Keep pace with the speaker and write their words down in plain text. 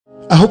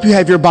hope you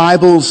have your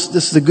Bibles.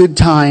 This is a good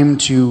time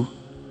to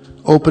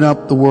open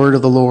up the Word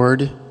of the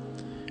Lord.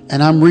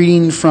 And I'm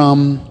reading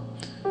from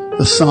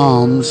the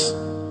Psalms.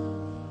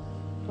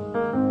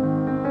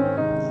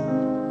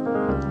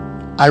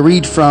 I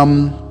read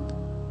from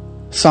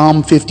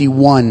Psalm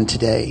 51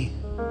 today.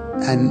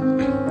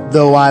 And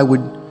though I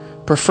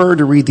would prefer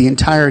to read the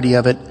entirety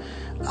of it,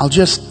 I'll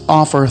just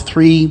offer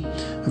 3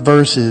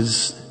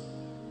 verses.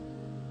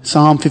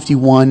 Psalm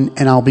 51,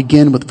 and I'll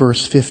begin with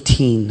verse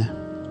 15.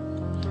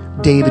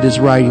 David is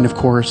writing, of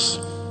course.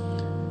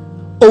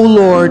 O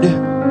Lord,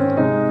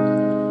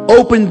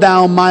 open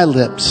thou my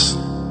lips,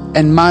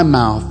 and my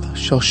mouth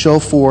shall show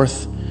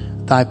forth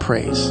thy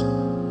praise.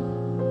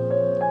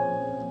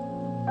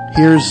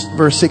 Here's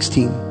verse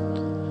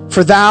 16.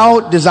 For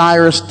thou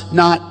desirest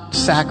not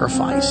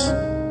sacrifice.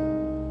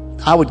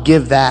 I would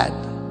give that.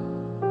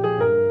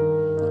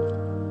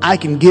 I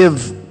can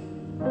give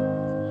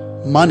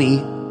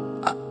money.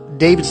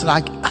 David said,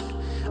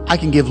 I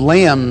can give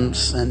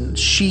lambs and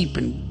sheep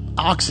and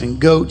oxen and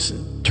goats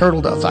and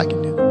turtle doves. I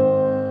can do.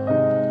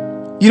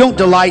 You don't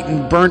delight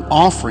in burnt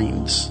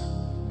offerings,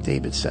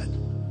 David said.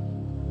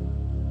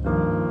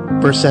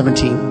 Verse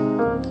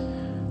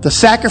 17. The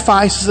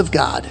sacrifices of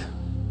God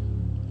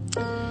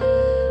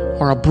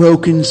are a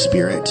broken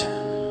spirit,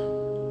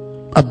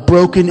 a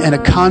broken and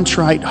a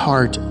contrite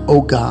heart,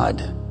 O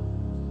God,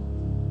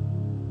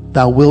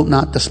 thou wilt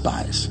not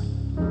despise.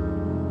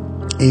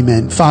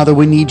 Amen. Father,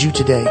 we need you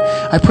today.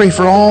 I pray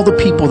for all the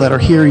people that are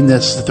hearing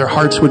this, that their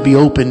hearts would be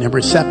open and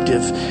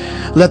receptive.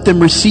 Let them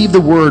receive the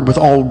word with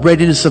all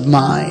readiness of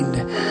mind.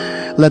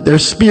 Let their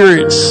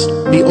spirits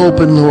be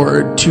open,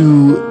 Lord,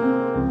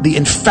 to the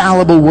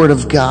infallible word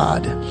of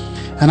God.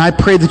 And I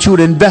pray that you would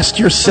invest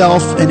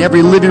yourself in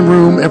every living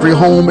room, every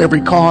home,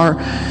 every car,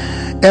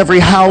 every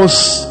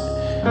house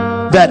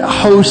that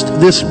hosts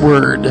this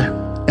word,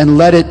 and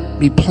let it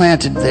be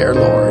planted there,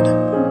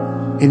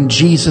 Lord. In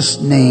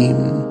Jesus'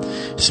 name.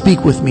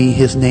 Speak with me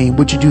his name.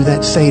 Would you do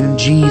that? Say it in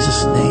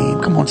Jesus'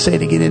 name. Come on, say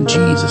it again in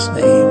Jesus'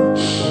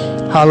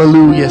 name.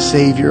 Hallelujah,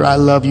 Savior. I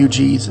love you,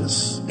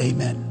 Jesus.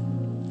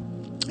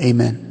 Amen.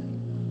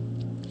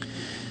 Amen.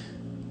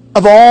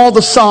 Of all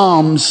the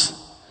Psalms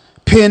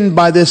penned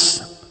by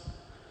this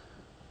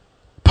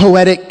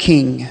poetic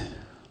king,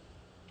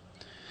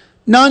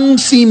 none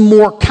seem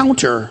more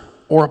counter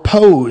or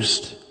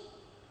opposed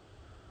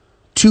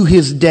to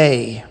his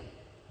day.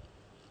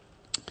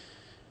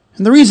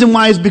 And the reason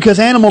why is because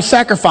animal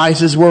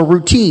sacrifices were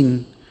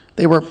routine.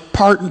 They were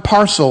part and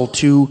parcel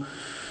to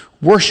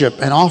worship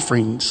and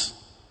offerings.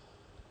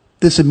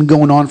 This had been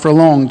going on for a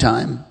long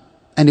time,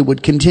 and it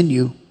would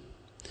continue.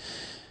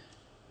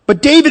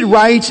 But David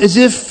writes as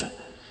if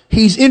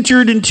he's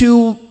entered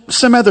into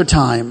some other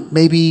time,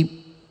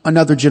 maybe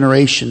another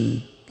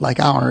generation like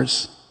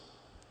ours.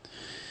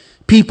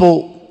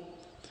 People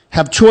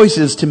have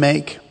choices to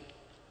make,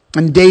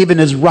 and David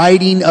is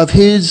writing of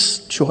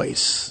his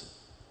choice.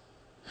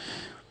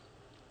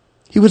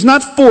 He was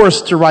not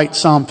forced to write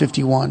Psalm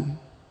 51.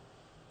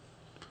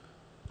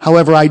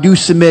 However, I do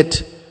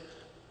submit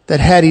that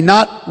had he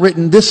not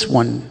written this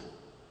one,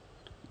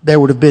 there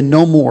would have been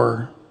no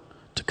more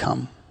to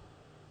come.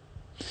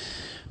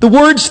 The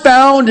words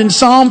found in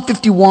Psalm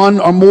 51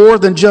 are more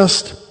than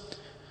just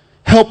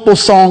helpful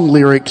song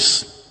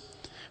lyrics,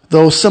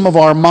 though some of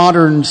our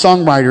modern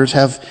songwriters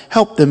have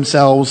helped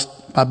themselves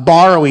by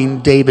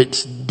borrowing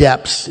David's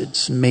depths.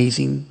 It's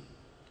amazing.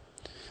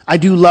 I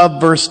do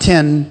love verse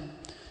 10.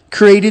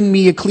 Create in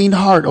me a clean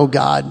heart, O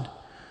God.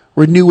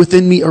 Renew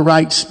within me a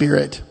right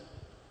spirit.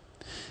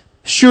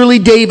 Surely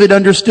David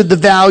understood the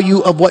value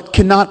of what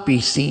cannot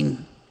be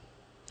seen.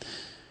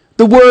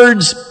 The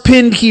words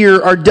penned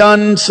here are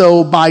done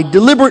so by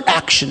deliberate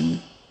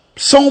action,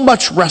 so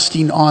much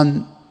resting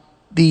on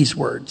these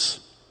words.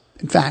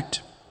 In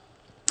fact,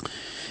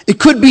 it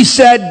could be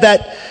said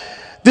that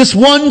this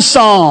one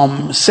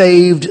psalm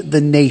saved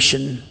the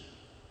nation.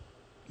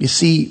 You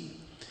see,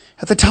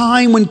 at the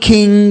time when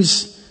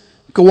kings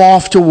go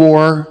off to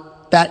war,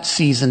 that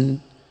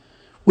season,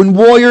 when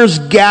warriors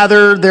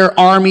gather their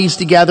armies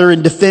together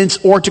in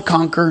defense or to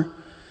conquer,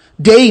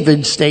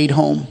 David stayed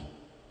home.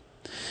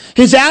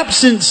 His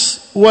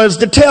absence was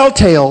the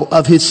telltale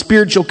of his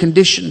spiritual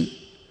condition.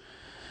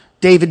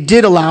 David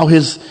did allow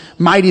his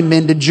mighty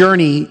men to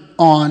journey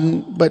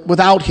on, but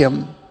without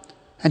him,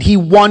 and he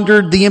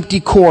wandered the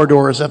empty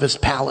corridors of his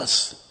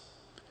palace.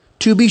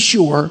 To be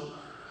sure,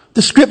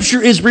 the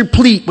scripture is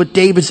replete with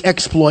David's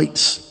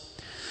exploits.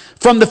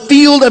 From the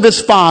field of his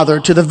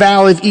father to the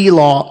valley of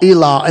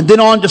Elah, and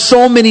then on to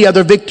so many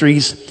other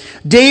victories,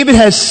 David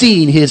has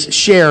seen his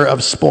share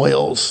of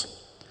spoils.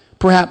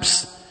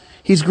 Perhaps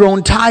he's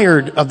grown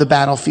tired of the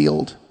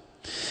battlefield.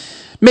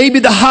 Maybe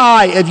the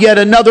high of yet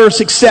another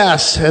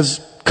success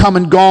has come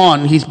and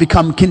gone. He's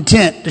become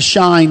content to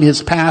shine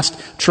his past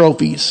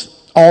trophies,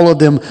 all of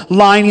them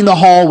lining the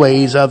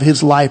hallways of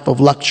his life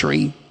of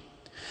luxury.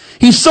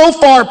 He's so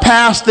far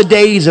past the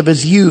days of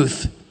his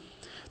youth.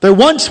 There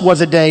once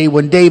was a day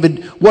when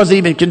David wasn't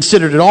even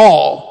considered at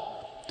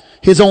all.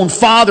 His own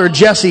father,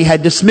 Jesse,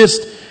 had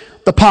dismissed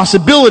the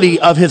possibility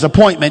of his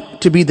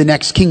appointment to be the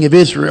next king of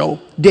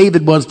Israel.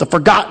 David was the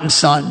forgotten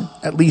son,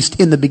 at least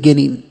in the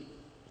beginning.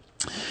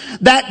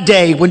 That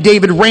day, when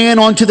David ran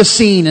onto the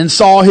scene and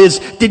saw his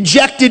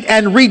dejected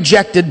and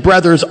rejected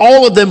brothers,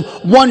 all of them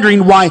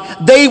wondering why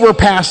they were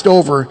passed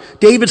over,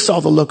 David saw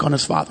the look on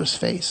his father's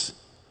face.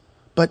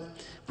 But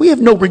we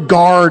have no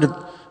regard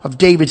of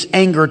David's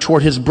anger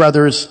toward his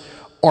brothers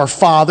or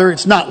father.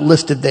 It's not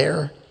listed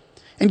there.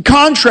 In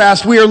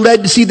contrast, we are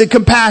led to see the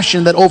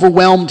compassion that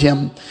overwhelmed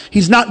him.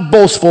 He's not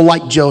boastful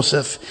like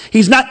Joseph.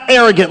 He's not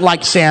arrogant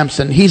like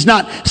Samson. He's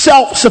not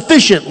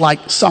self-sufficient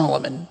like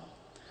Solomon.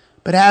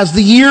 But as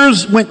the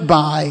years went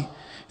by,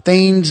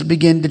 things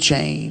began to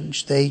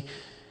change. They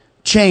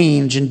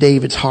change in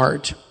David's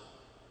heart.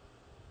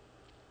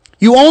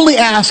 You only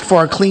ask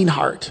for a clean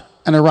heart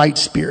and a right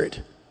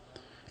spirit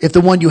if the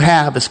one you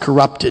have is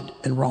corrupted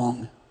and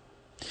wrong.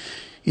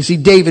 You see,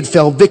 David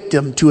fell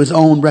victim to his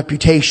own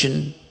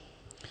reputation.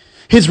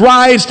 His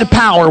rise to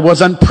power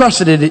was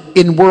unprecedented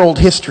in world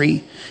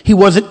history. He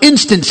was an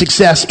instant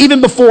success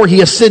even before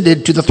he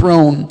ascended to the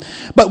throne.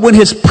 But when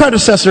his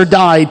predecessor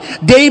died,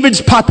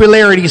 David's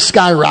popularity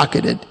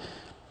skyrocketed.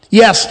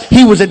 Yes,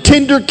 he was a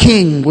tender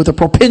king with a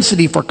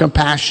propensity for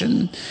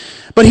compassion.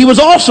 But he was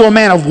also a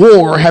man of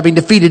war, having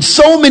defeated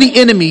so many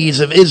enemies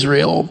of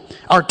Israel.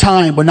 Our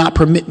time would not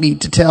permit me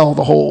to tell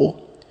the whole.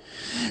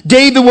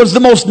 David was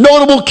the most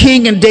notable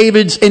king in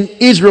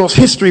Israel's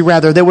history,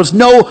 rather. There was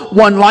no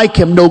one like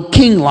him, no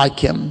king like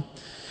him.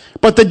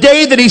 But the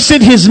day that he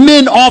sent his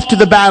men off to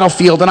the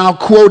battlefield, and I'll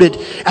quote it,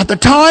 "At the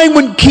time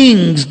when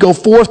kings go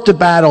forth to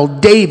battle,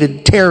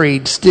 David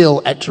tarried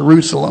still at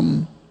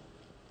Jerusalem."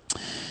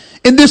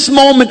 In this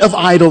moment of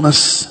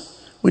idleness,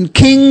 when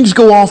kings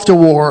go off to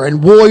war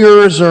and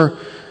warriors are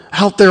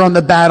out there on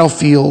the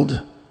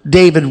battlefield,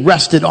 David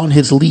rested on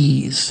his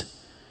lees.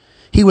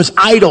 He was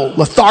idle,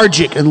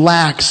 lethargic, and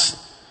lax.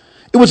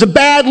 It was a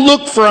bad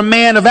look for a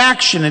man of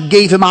action and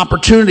gave him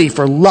opportunity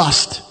for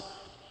lust.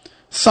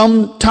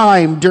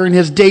 Sometime during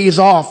his days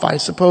off, I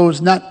suppose,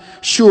 not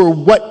sure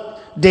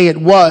what day it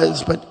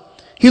was, but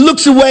he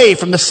looks away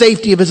from the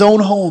safety of his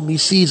own home. He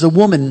sees a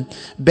woman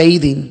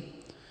bathing.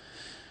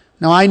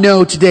 Now, I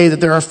know today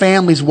that there are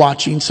families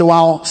watching, so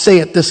I'll say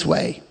it this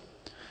way.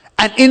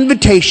 An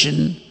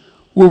invitation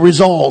will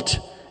result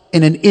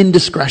in an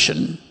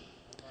indiscretion.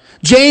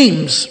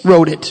 James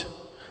wrote it,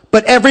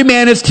 "But every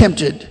man is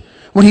tempted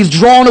when he's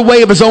drawn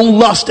away of his own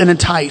lust and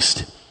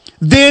enticed.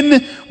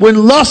 Then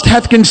when lust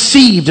hath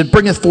conceived, it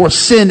bringeth forth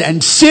sin,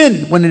 and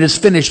sin, when it is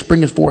finished,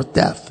 bringeth forth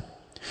death."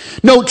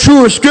 No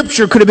truer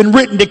scripture could have been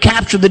written to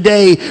capture the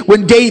day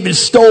when David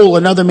stole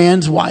another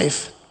man's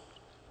wife.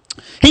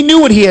 He knew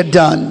what he had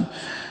done,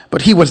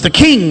 but he was the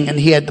king, and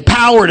he had the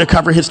power to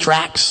cover his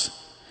tracks.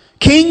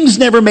 Kings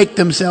never make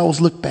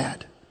themselves look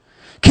bad.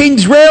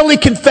 Kings rarely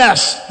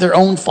confess their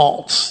own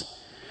faults.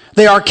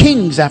 They are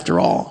kings,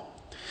 after all.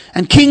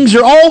 And kings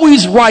are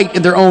always right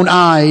in their own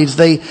eyes.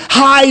 They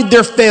hide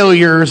their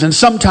failures and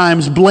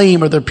sometimes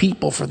blame other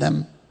people for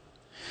them.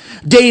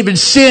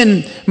 David's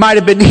sin might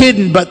have been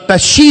hidden, but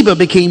Bathsheba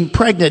became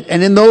pregnant,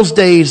 and in those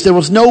days there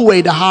was no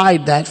way to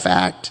hide that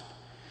fact.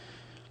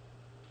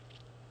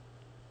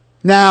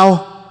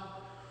 Now,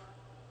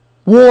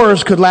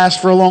 wars could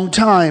last for a long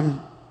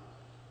time.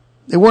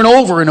 They weren't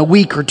over in a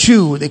week or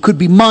two. They could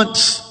be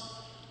months.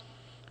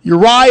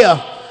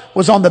 Uriah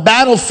was on the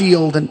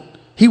battlefield and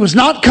he was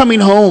not coming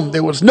home.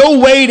 There was no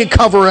way to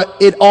cover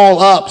it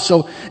all up.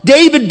 So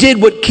David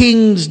did what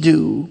kings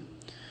do.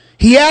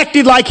 He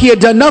acted like he had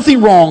done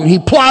nothing wrong. He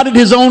plotted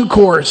his own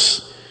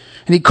course.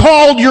 And he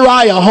called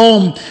Uriah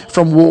home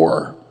from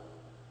war.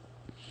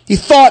 He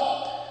thought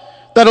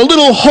that a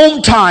little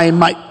home time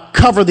might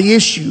cover the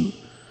issue.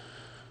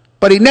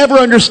 But he never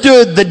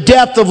understood the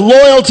depth of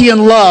loyalty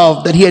and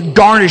love that he had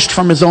garnished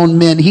from his own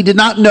men. He did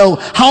not know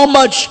how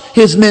much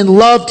his men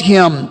loved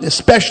him,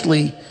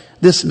 especially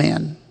this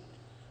man.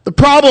 The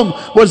problem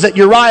was that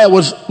Uriah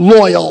was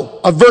loyal,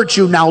 a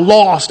virtue now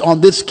lost on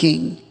this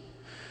king.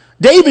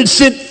 David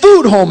sent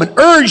food home and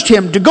urged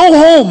him to go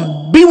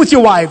home, be with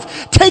your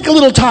wife, take a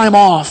little time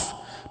off.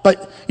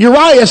 But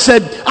Uriah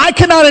said, "I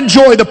cannot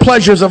enjoy the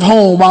pleasures of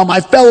home while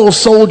my fellow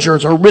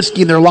soldiers are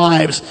risking their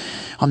lives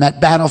on that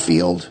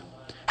battlefield."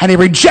 And he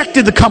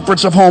rejected the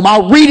comforts of home.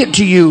 I'll read it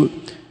to you.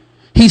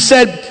 He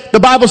said, the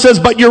Bible says,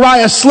 "But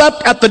Uriah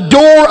slept at the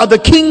door of the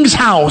king's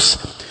house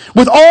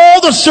with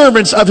all the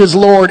servants of his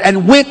Lord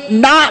and went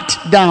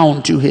not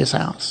down to his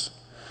house."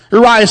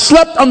 Uriah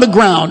slept on the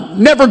ground,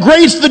 never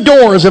graced the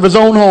doors of his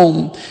own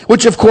home,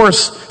 which of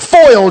course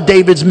foiled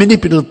David's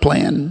manipulative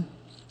plan.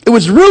 It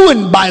was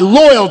ruined by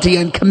loyalty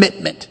and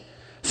commitment.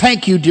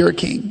 Thank you, dear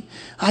king.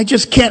 I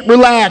just can't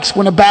relax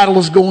when a battle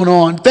is going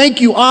on.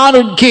 Thank you,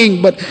 honored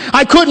king, but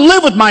I couldn't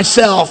live with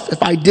myself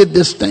if I did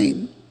this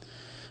thing.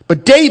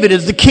 But David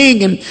is the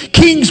king, and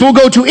kings will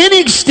go to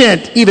any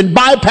extent, even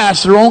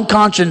bypass their own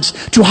conscience,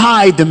 to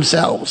hide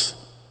themselves.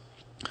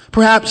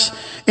 Perhaps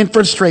in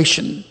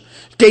frustration,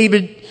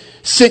 David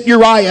sent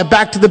Uriah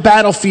back to the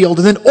battlefield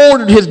and then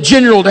ordered his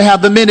general to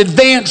have the men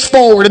advance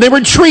forward and they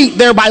retreat,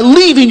 thereby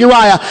leaving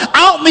Uriah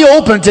out in the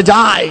open to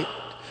die.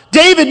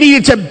 David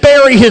needed to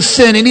bury his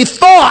sin, and he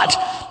thought,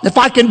 if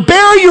I can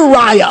bury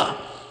Uriah,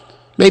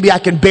 maybe I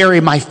can bury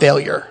my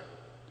failure.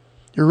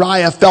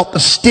 Uriah felt the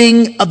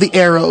sting of the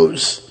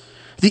arrows.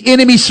 The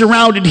enemy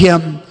surrounded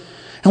him,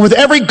 and with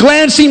every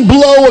glancing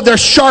blow of their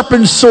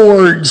sharpened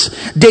swords,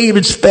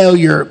 David's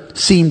failure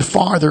seemed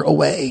farther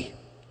away.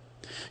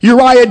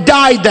 Uriah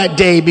died that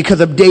day because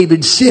of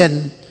David's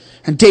sin,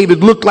 and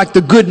David looked like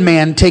the good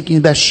man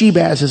taking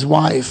Bathsheba as his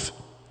wife.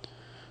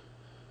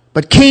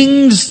 But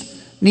kings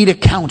need a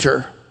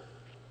counter.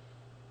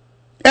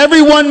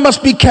 Everyone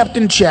must be kept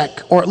in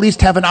check, or at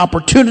least have an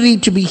opportunity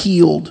to be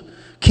healed.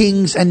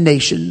 Kings and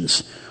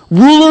nations,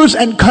 rulers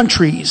and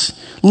countries,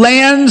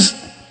 lands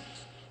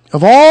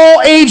of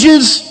all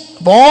ages,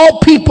 of all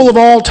people, of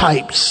all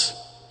types.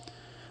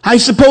 I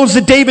suppose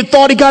that David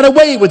thought he got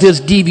away with his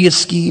devious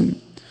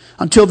scheme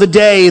until the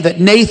day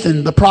that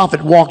Nathan the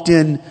prophet walked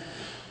in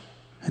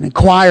and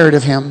inquired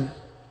of him.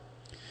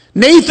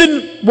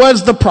 Nathan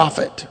was the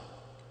prophet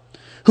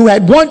who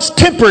had once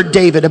tempered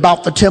David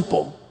about the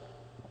temple.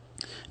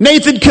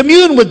 Nathan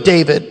communed with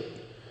David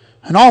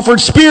and offered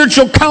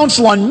spiritual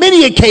counsel on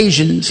many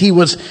occasions. He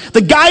was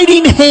the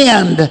guiding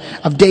hand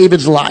of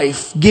David's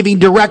life, giving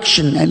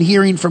direction and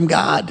hearing from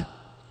God.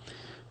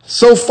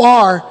 So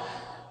far,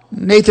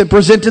 Nathan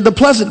presented the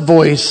pleasant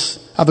voice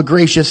of a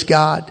gracious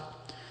God.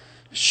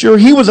 Sure,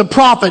 he was a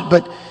prophet,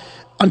 but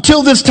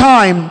until this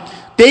time,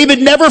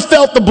 David never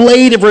felt the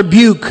blade of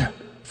rebuke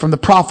from the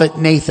prophet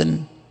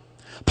Nathan.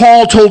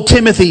 Paul told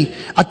Timothy,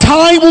 a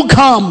time will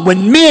come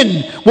when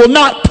men will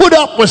not put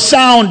up with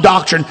sound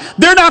doctrine.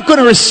 They're not going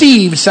to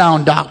receive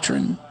sound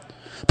doctrine.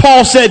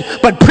 Paul said,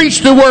 but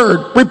preach the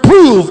word.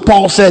 Reprove,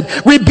 Paul said.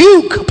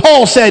 Rebuke,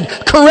 Paul said.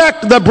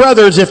 Correct the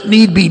brothers if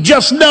need be.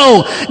 Just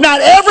know,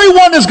 not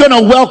everyone is going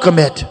to welcome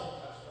it.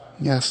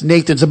 Yes,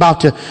 Nathan's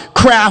about to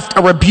craft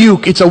a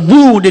rebuke. It's a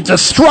wound. It's a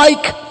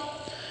strike.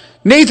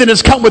 Nathan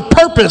has come with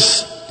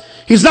purpose.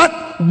 He's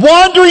not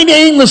wandering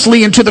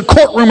aimlessly into the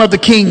courtroom of the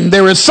king.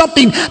 There is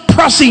something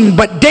pressing,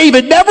 but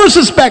David never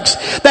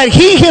suspects that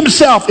he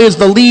himself is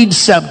the lead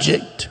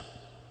subject.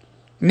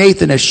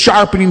 Nathan is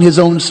sharpening his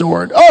own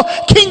sword.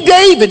 Oh, King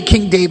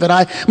David,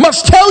 I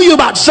must tell you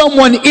about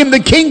someone in the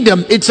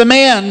kingdom. It's a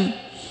man.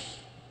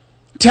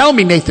 Tell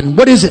me, Nathan,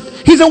 what is it?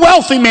 He's a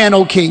wealthy man,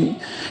 O king.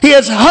 He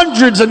has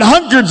hundreds and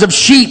hundreds of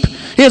sheep.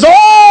 He has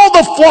all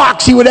the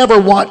flocks he would ever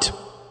want.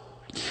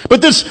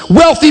 But this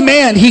wealthy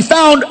man, he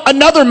found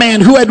another man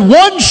who had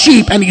one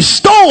sheep, and he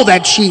stole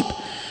that sheep.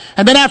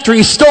 And then after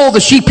he stole the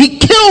sheep, he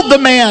killed the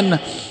man.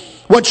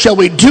 What shall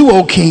we do,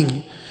 O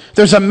king?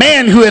 There's a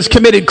man who has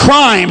committed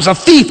crimes, a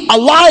thief, a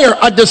liar,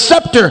 a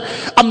deceptor,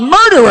 a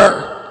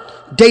murderer.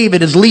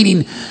 David is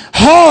leaning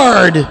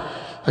hard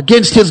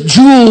against his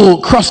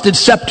jewel-crusted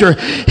scepter,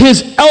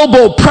 his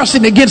elbow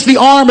pressing against the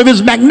arm of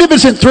his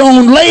magnificent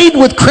throne laid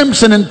with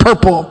crimson and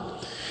purple.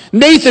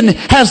 Nathan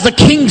has the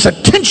king's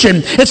attention.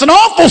 It's an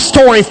awful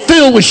story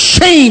filled with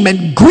shame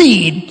and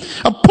greed.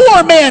 A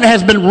poor man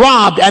has been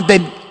robbed and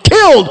then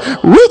killed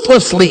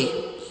ruthlessly.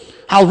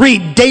 I'll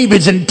read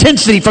David's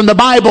intensity from the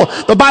Bible.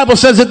 The Bible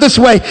says it this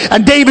way,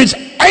 and David's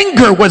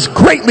anger was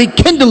greatly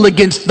kindled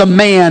against the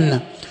man.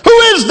 Who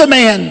is the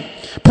man?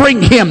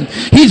 Bring him.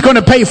 He's going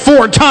to pay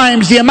 4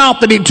 times the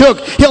amount that he took.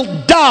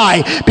 He'll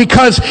die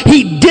because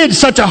he did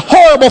such a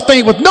horrible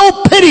thing with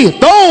no pity.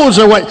 Those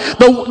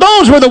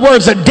were the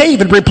words that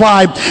David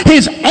replied.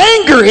 His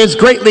anger is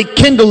greatly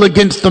kindled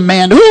against the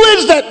man. Who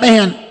is that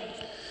man?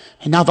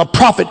 And now the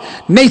prophet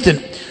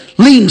Nathan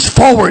leans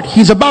forward.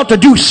 He's about to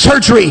do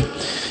surgery.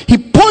 He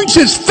points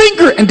his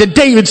finger into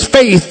David's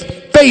face.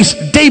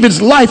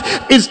 David's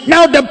life is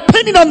now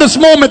depending on this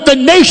moment. The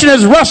nation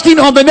is resting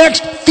on the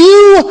next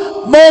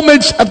few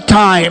moments of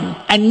time.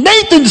 And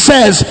Nathan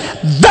says,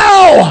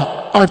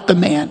 thou art the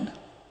man.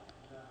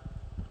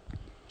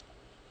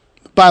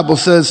 The Bible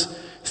says,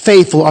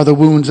 faithful are the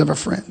wounds of a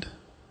friend.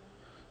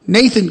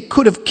 Nathan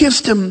could have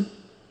kissed him.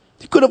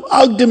 He could have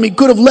hugged him. He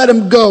could have let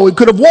him go. He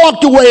could have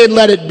walked away and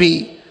let it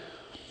be.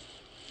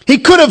 He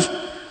could have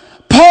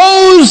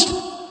posed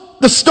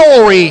the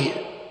story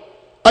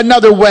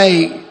another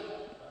way.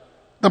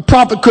 The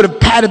prophet could have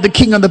patted the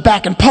king on the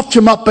back and puffed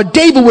him up, but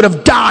David would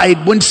have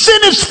died. When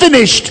sin is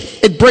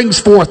finished, it brings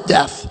forth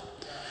death.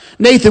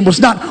 Nathan was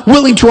not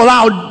willing to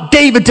allow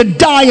David to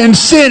die in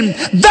sin.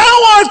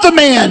 Thou art the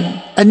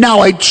man. And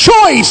now a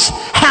choice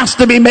has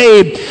to be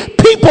made.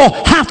 People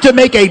have to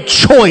make a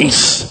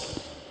choice.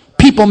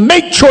 People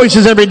make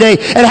choices every day.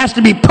 It has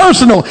to be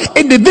personal,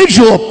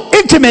 individual,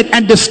 intimate,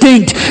 and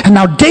distinct. And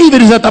now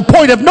David is at the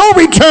point of no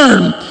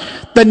return.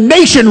 The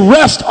nation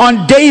rests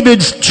on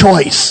David's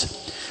choice.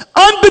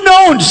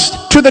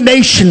 Unbeknownst to the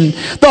nation,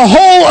 the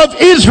whole of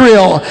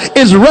Israel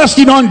is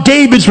resting on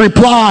David's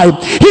reply.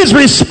 His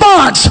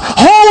response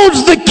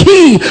holds the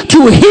key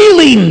to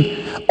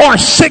healing or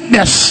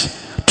sickness,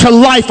 to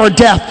life or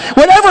death.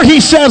 Whatever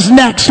he says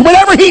next,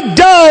 whatever he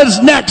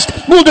does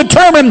next, will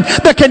determine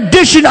the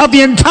condition of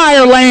the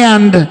entire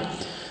land.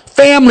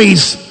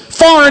 families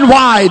far and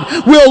wide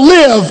will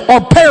live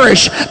or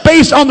perish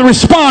based on the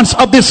response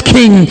of this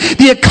king.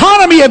 The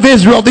economy of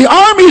Israel, the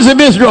armies of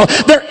Israel,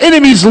 their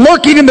enemies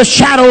lurking in the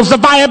shadows, the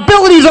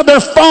viabilities of their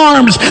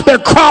farms, their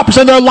crops,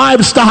 and their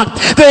livestock.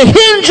 The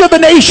hinge of the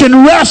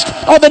nation rests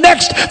on the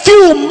next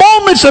few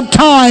moments of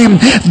time.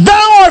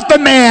 Thou art the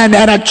man,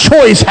 and a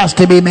choice has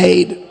to be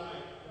made.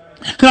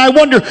 And I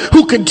wonder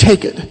who could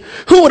take it.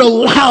 Who would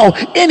allow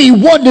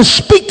anyone to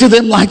speak to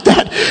them like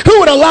that? Who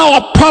would allow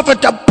a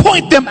prophet to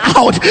point them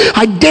out?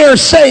 I dare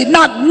say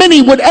not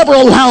many would ever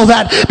allow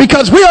that,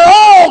 because we are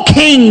all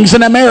kings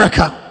in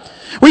America.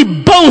 We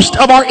boast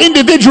of our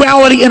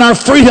individuality and our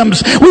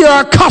freedoms. We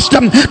are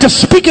accustomed to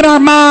speaking our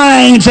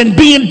minds and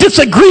being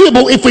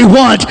disagreeable if we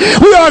want.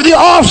 We are the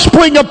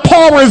offspring of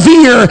Paul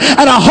Revere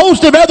and a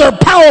host of other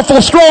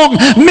powerful, strong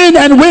men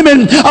and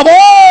women of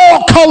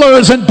all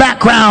colors and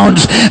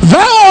backgrounds.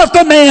 Thou art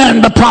the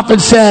man, the prophet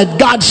said.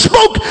 God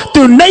spoke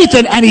through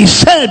Nathan, and he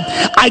said,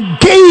 I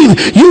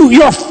gave you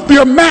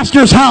your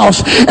master's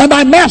house and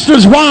thy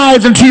master's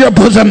wives into your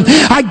bosom.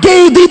 I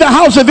gave thee the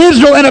house of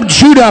Israel and of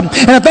Judah.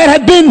 And if that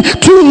had been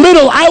too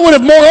little, I would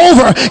have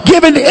moreover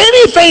given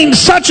anything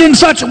such and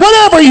such,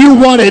 whatever you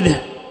wanted.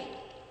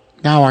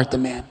 Thou art the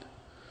man.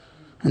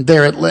 And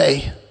there it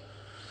lay.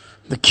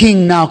 The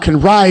king now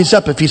can rise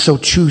up if he so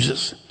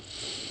chooses.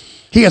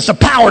 He has the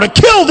power to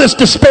kill this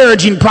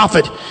disparaging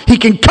prophet. He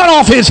can cut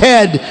off his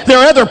head. There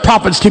are other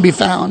prophets to be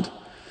found.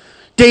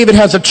 David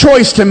has a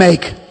choice to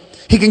make.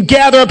 He can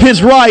gather up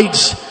his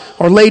rights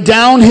or lay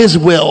down his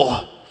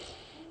will.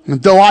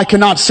 And though I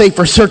cannot say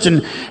for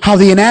certain how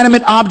the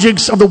inanimate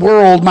objects of the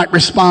world might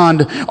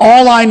respond,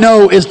 all I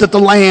know is that the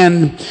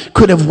land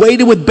could have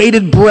waited with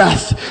bated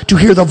breath to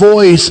hear the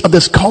voice of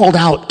this called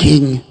out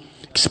king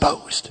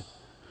exposed.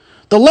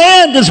 The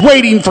land is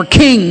waiting for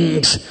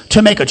kings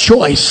to make a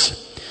choice.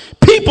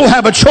 People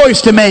have a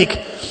choice to make.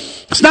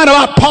 It's not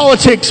about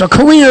politics or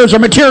careers or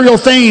material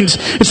things.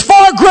 It's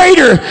far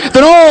greater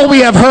than all we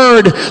have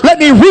heard. Let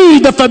me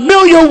read the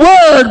familiar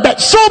word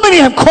that so many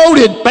have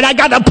quoted, but I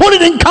got to put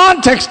it in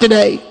context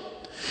today.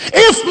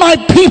 If my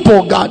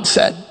people, God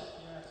said,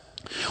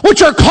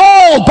 which are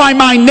called by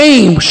my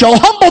name, shall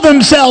humble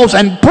themselves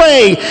and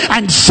pray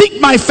and seek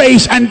my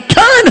face and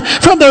turn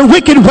from their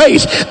wicked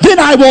ways, then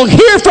I will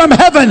hear from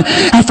heaven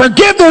and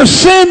forgive their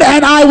sin,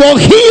 and I will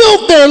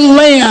heal their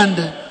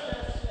land.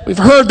 We've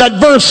heard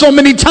that verse so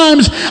many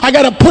times, I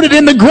got to put it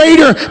in the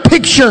greater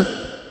picture.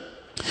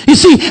 You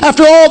see,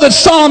 after all that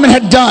Solomon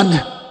had done,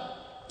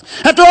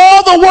 after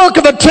all the work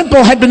of the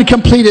temple had been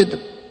completed,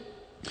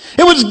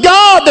 it was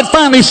God that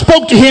finally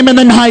spoke to him in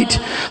the night.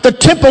 The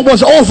temple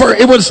was over.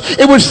 It was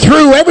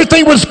through.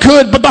 Everything was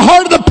good, but the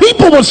heart of the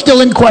people was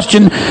still in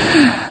question.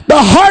 The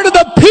heart of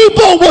the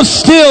people was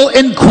still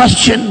in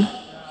question.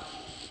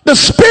 The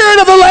spirit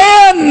of the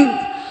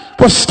land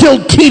was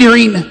still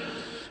teetering.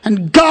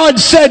 And God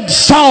said,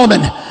 Solomon,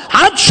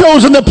 I've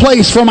chosen the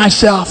place for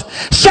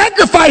myself.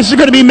 Sacrifices are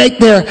going to be made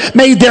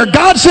there.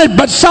 God said,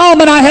 but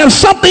Solomon, I have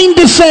something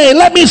to say.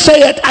 Let me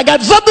say it. I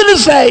got something to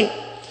say.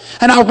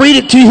 And I'll read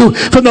it to you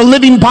from the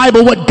Living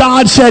Bible, what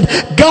God said.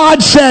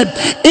 God said,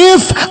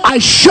 if I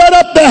shut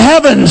up the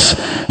heavens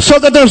so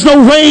that there's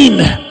no rain,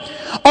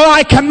 or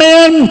I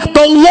command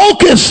the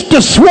locusts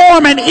to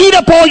swarm and eat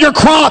up all your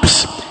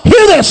crops,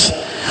 hear this,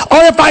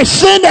 or if I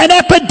send an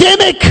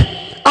epidemic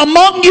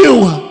among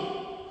you,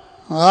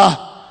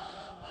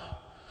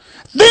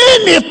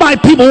 then if my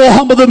people will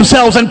humble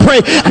themselves and pray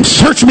and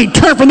search me,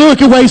 turn from their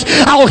wicked ways,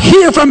 I'll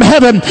hear from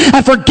heaven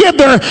and forgive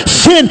their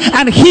sin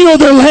and heal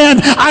their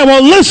land. I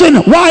will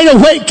listen wide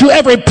awake to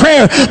every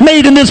prayer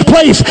made in this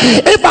place.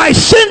 If I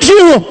send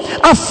you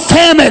a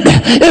famine,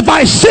 if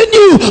I send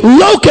you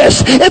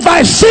locusts, if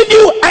I send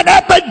you an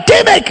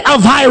epidemic, a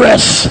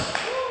virus,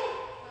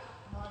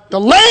 the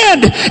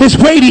land is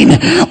waiting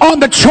on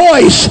the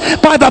choice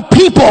by the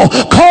people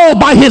called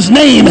by his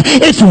name.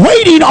 It's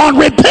waiting on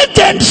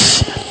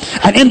repentance.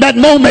 And in that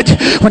moment,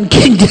 when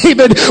King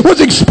David was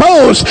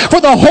exposed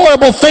for the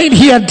horrible thing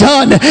he had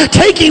done,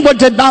 taking what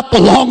did not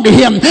belong to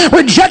him,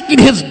 rejecting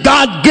his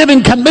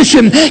God-given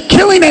commission,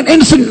 killing an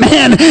innocent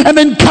man, and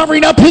then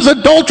covering up his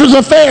adulterous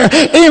affair,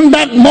 in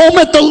that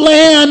moment the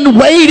land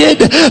waited.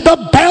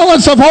 The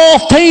balance of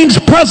all things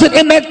present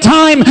in that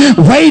time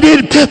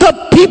waited.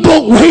 The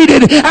people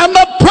waited, and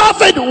the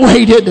prophet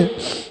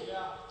waited.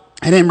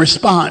 And in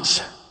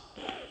response,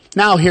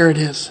 now here it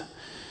is.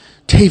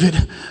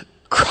 David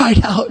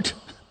cried out.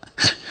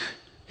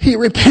 He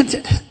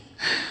repented.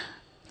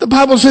 The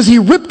Bible says he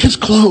ripped his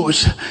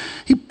clothes.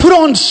 He put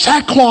on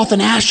sackcloth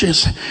and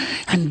ashes.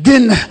 And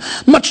then,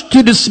 much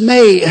to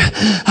dismay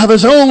of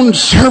his own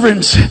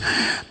servants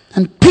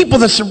and people people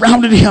that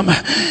surrounded him,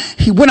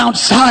 he went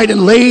outside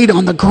and laid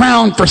on the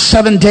ground for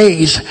 7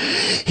 days.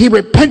 He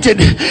repented.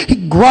 He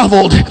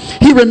groveled.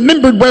 He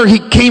remembered where he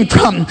came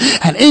from.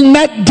 And in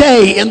that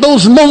day, in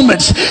those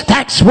moments,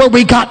 that's where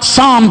we got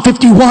Psalm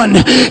 51.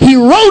 He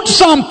wrote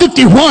Psalm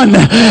 51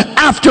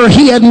 after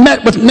he had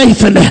met with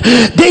Nathan.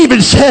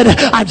 David said,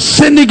 I've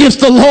sinned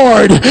against the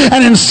Lord.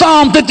 And in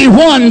Psalm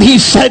 51, he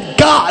said,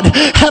 God,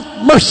 have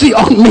mercy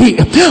on me.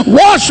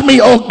 Wash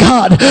me, O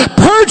God.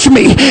 Purge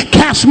me.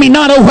 Cast me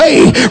not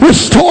away.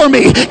 Restore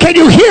me. Can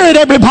you hear it,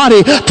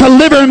 everybody?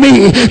 Deliver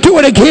me. Do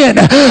it again.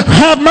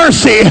 Have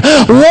mercy.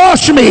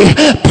 Wash me.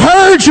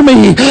 Purge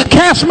me.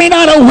 Cast me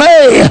not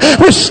away.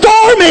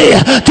 Restore me.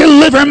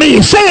 Deliver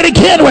me. Say it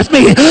again with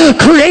me.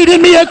 Create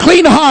in me a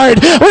clean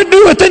heart.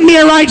 Renew within me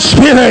a right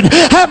spirit.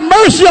 Have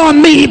mercy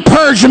on me.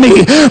 Purge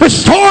me.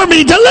 Restore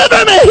me.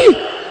 Deliver me.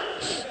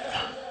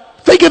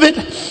 Think of it.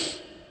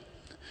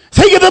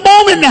 Think of the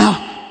moment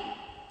now.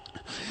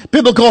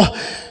 Biblical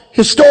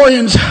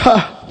historians,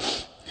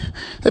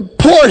 they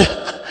poured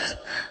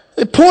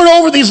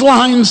over these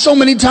lines so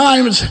many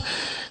times.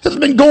 It's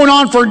been going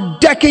on for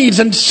decades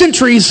and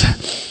centuries.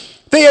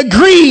 They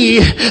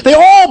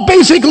all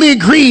basically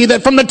agree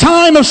that from the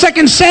time of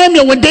 2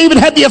 Samuel, when David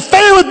had the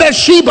affair with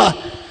Bathsheba,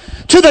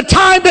 to the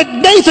time that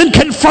Nathan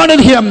confronted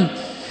him,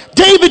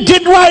 David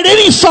didn't write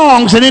any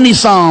songs in any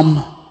psalm.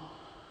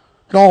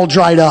 It all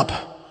dried up.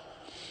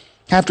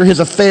 After his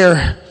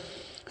affair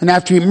and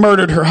after he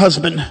murdered her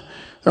husband,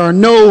 there are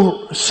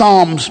no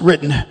psalms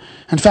written.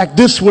 In fact,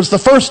 this was the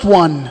first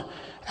one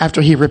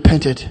after he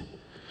repented.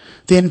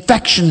 The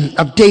infection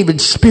of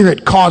David's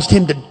spirit caused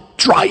him to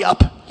dry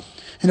up.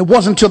 And it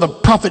wasn't until the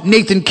prophet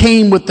Nathan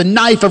came with the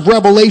knife of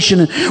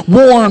revelation and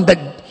warned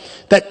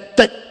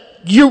that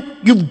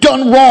you've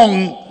done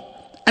wrong,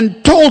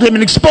 and told him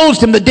and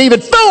exposed him, that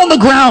David fell on the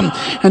ground.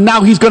 And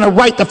now he's going to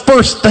write the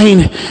first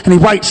thing. And he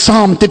writes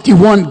Psalm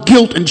 51.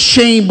 Guilt and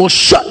shame will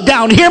shut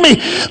down. Hear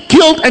me.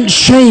 Guilt and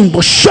shame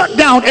will shut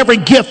down every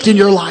gift in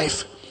your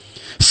life.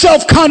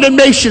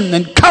 Self-condemnation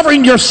and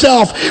covering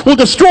yourself will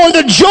destroy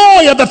the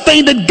joy of the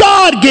thing that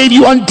God gave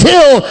you,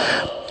 until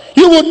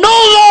you will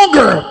no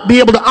longer be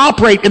able to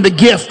operate in the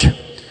gift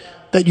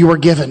that you were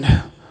given.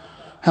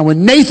 And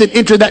when Nathan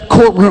entered that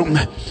courtroom,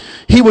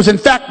 he was in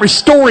fact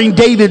restoring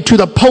David to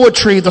the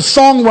poetry, the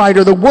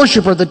songwriter, the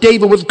worshiper that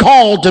David was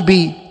called to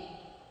be.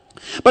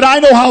 But I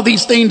know how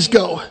these things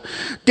go.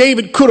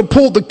 David could have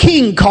pulled the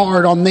king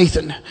card on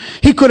Nathan.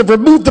 He could have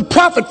removed the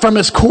prophet from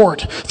his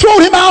court,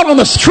 thrown him out on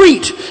the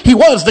street. He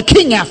was the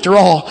king after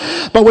all.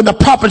 But when the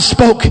prophet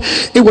spoke,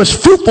 it was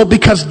fruitful,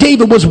 because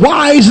David was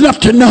wise enough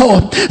to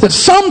know that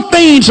some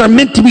things are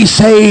meant to be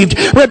saved.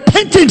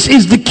 Repentance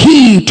is the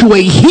key to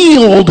a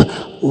healed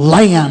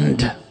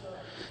land.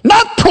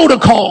 Not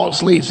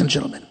protocols, ladies and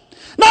gentlemen.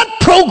 Not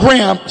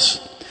programs.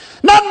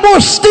 Not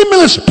more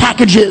stimulus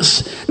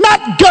packages.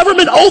 Not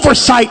government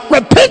oversight.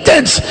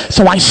 Repentance.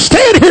 So I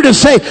stand here to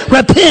say,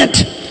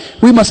 repent.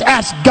 We must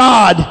ask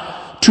God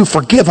to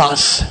forgive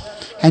us.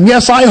 And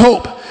yes, I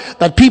hope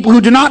that people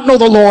who do not know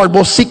the Lord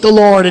will seek the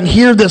Lord and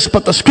hear this.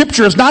 But the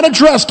scripture is not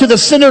addressed to the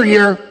sinner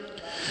here.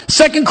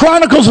 2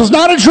 Chronicles is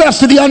not addressed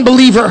to the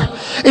unbeliever.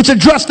 It's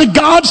addressed to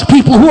God's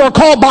people who are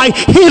called by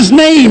his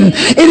name.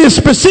 It is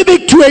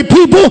specific to a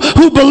people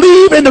who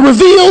believe in the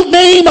revealed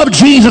name of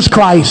Jesus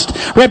Christ.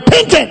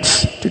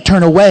 Repentance, to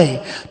turn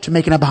away, to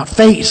make an about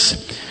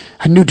face.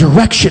 A new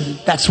direction,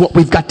 that's what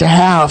we've got to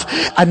have.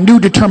 A new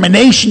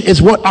determination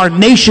is what our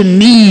nation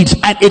needs,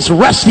 and it's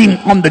resting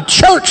on the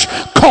church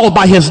called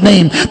by his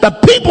name. The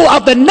people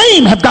of the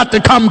name have got to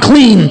come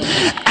clean,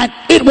 and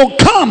it will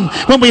come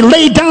when we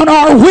lay down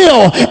our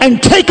will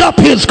and take up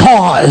his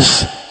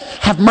cause.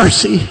 Have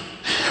mercy.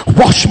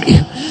 Wash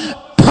me.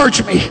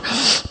 Purge me,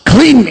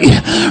 clean me,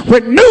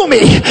 renew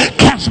me,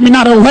 cast me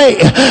not away,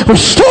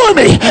 restore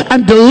me,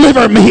 and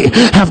deliver me.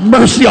 Have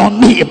mercy on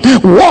me,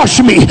 wash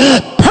me,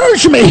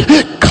 purge me,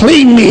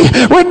 clean me,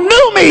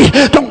 renew me.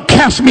 Don't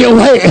cast me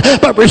away,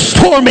 but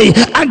restore me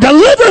and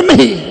deliver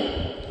me.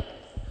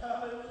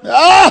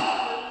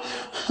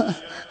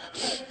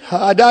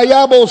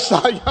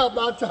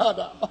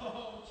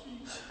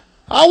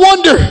 I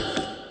wonder,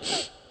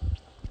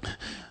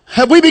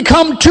 have we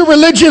become too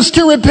religious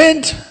to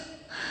repent?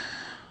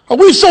 Are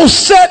we so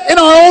set in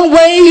our own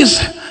ways,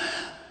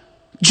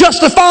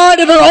 justified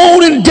in our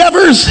own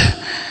endeavors,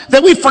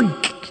 that we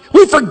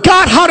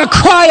forgot how to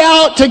cry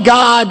out to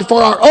God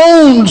for our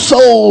own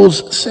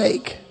soul's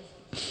sake?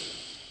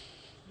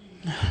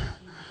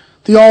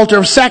 The altar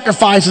of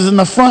sacrifice is in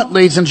the front,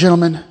 ladies and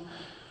gentlemen.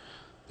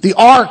 The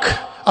ark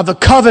of the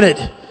covenant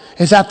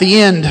is at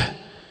the end.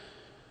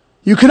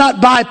 You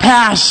cannot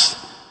bypass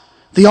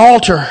the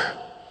altar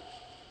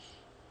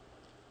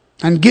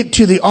and get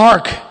to the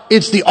ark.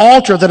 It's the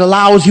altar that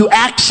allows you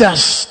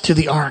access to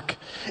the ark.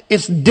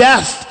 It's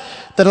death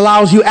that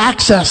allows you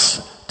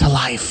access to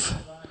life.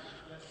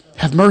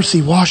 Have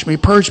mercy, wash me,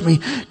 purge me,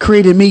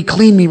 create in me,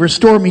 clean me,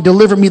 restore me,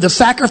 deliver me. The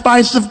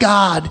sacrifices of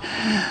God.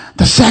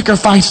 The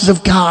sacrifices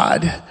of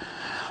God.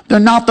 They're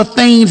not the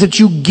things that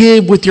you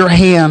give with your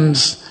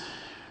hands.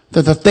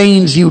 They're the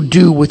things you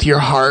do with your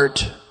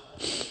heart.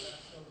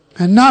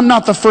 And I'm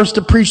not the first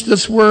to preach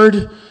this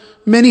word.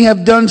 Many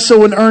have done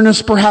so in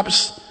earnest.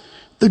 Perhaps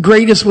the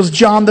greatest was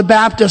John the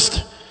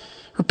Baptist.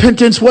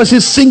 Repentance was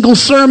his single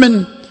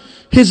sermon.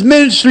 His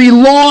ministry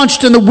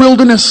launched in the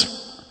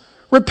wilderness.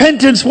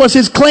 Repentance was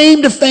his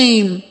claim to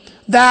fame.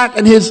 That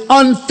and his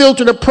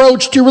unfiltered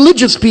approach to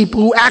religious people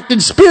who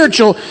acted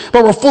spiritual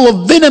but were full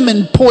of venom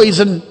and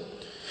poison.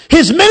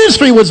 His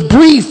ministry was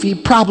brief. He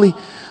probably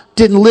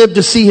didn't live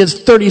to see his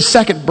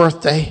 32nd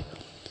birthday.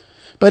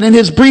 But in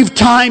his brief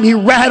time, he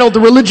rattled the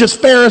religious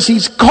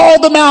Pharisees,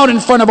 called them out in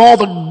front of all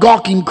the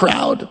gawking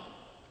crowd.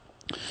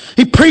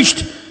 He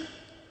preached,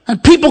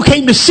 and people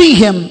came to see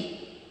him.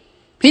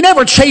 He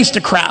never chased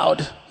a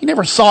crowd. He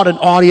never sought an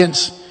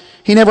audience.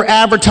 He never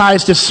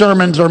advertised his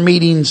sermons or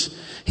meetings.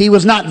 He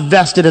was not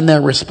vested in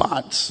their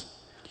response.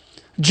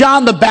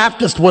 John the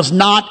Baptist was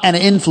not an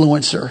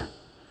influencer.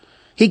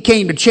 He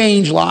came to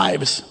change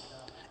lives.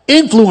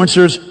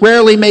 Influencers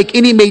rarely make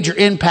any major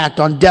impact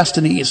on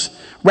destinies.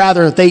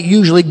 Rather, they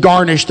usually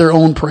garnish their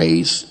own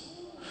praise.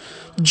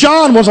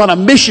 John was on a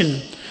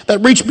mission that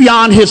reached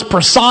beyond his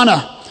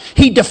persona.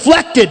 He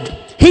deflected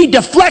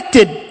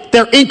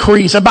their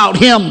inquiries about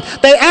him.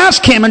 They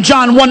asked him in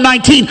John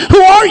 1:19,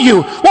 "Who are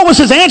you?" What was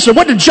his answer?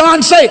 What did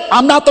John say?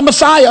 "I'm not the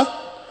Messiah."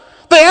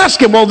 They asked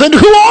him, "Well, then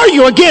who are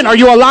you?" Again, "Are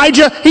you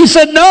Elijah?" He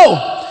said, "No."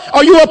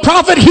 "Are you a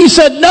prophet?" He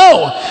said,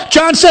 "No."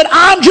 John said,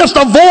 "I'm just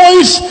a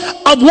voice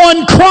of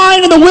one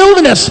crying in the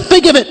wilderness."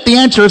 Think of it. The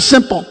answer is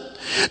simple.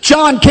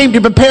 John came to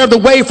prepare the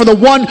way for the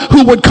one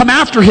who would come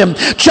after him.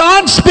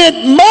 John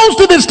spent most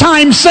of his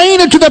time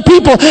saying it to the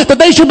people that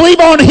they should believe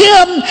on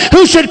him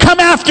who should come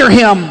after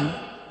him.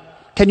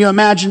 Can you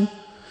imagine?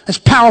 As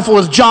powerful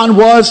as John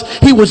was,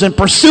 he was in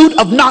pursuit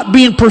of not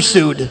being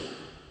pursued.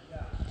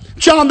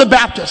 John the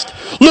Baptist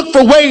looked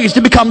for ways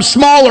to become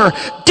smaller.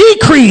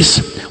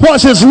 Decrease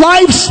was his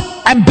life's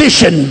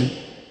ambition.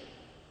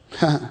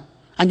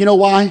 And you know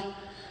why?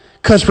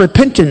 Because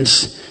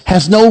repentance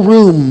has no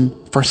room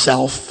for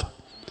self.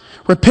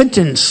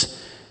 Repentance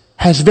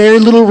has very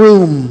little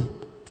room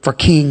for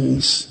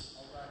kings.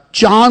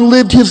 John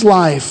lived his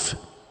life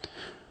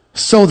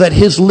so that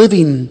his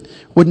living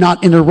would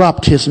not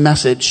interrupt his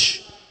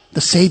message.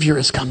 The Savior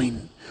is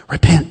coming.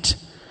 Repent.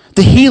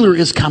 The healer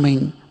is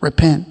coming.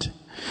 Repent.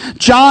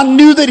 John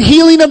knew that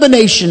healing of the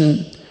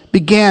nation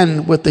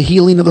began with the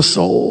healing of the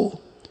soul.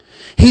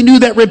 He knew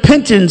that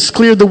repentance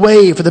cleared the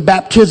way for the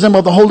baptism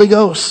of the Holy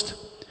Ghost,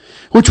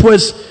 which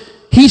was,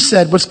 he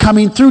said, was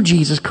coming through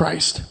Jesus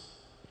Christ.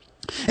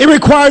 It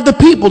required the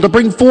people to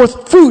bring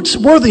forth fruits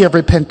worthy of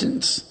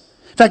repentance.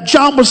 In fact,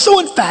 John was so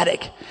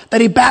emphatic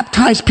that he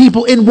baptized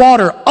people in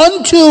water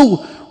unto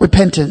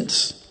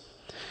repentance.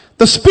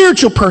 The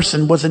spiritual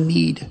person was in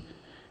need,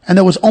 and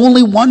there was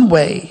only one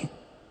way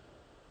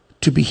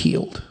to be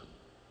healed.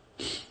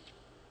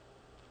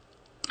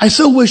 I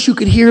so wish you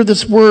could hear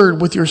this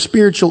word with your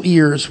spiritual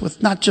ears,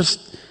 with not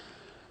just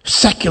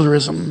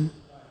secularism,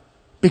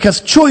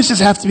 because choices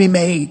have to be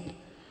made,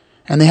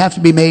 and they have to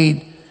be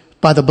made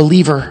by the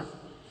believer.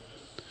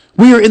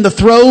 We are in the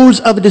throes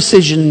of a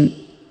decision,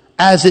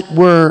 as it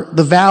were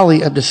the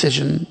valley of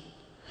decision.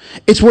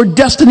 It's where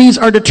destinies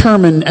are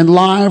determined and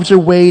lives are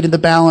weighed in the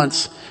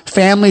balance.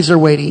 Families are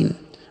waiting.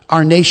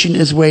 Our nation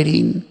is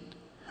waiting.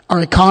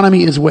 Our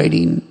economy is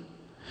waiting.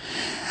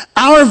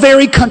 Our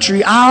very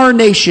country, our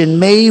nation,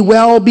 may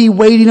well be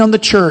waiting on the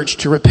church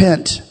to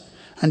repent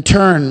and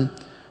turn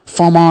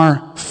from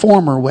our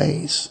former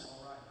ways.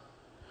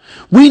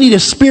 We need a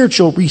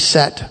spiritual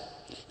reset,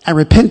 and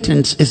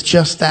repentance is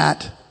just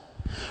that.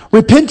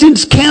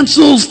 Repentance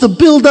cancels the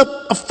buildup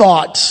of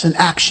thoughts and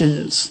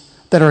actions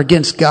that are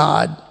against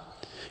God.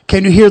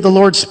 Can you hear the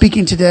Lord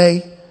speaking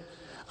today?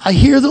 I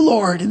hear the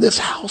Lord in this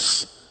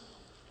house.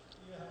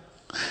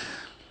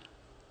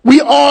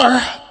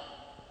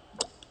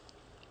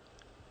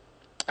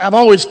 I've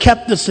always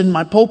kept this in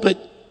my pulpit.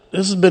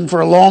 This has been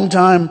for a long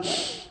time.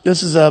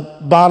 This is a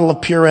bottle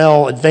of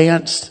Purell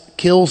Advanced.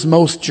 Kills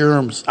most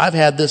germs. I've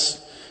had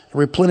this,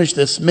 replenished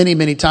this many,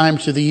 many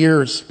times through the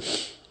years.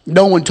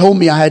 No one told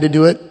me I had to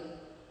do it.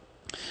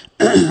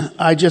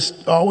 I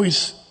just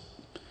always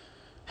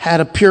had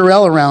a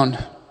Purell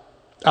around.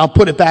 I'll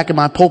put it back in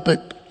my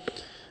pulpit.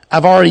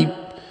 I've already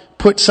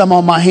put some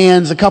on my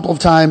hands a couple of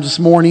times this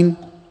morning.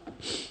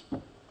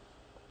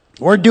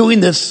 We're doing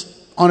this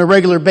on a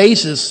regular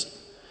basis.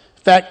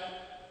 In fact,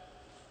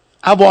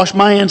 I've washed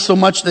my hands so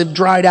much they've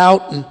dried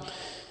out, and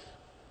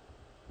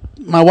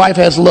my wife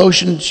has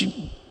lotion.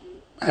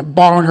 I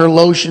borrowed her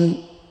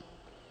lotion.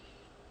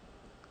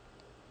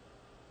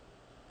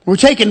 We're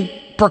taking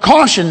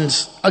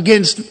precautions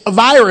against a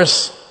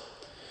virus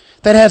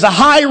that has a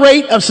high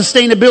rate of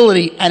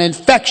sustainability and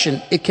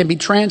infection. It can be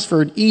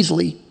transferred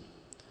easily.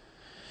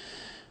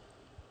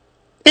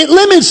 It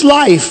limits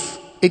life.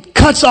 It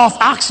cuts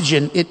off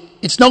oxygen.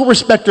 It's no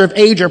respecter of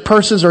age or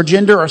persons or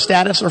gender or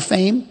status or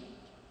fame.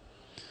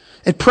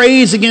 It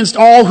preys against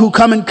all who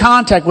come in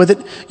contact with it,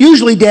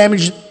 usually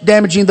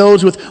damaging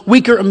those with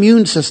weaker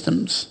immune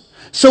systems.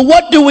 So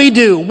what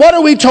do? What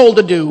are we told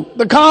to do?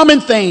 The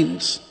common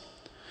things.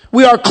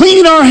 We are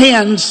cleaning our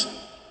hands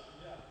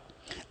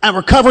And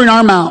we're covering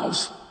our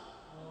mouths.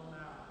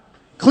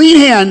 Clean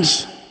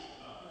hands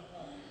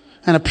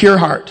and a pure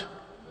heart.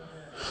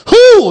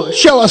 Who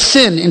shall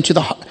ascend into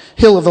the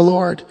hill of the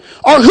Lord?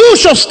 Or who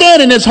shall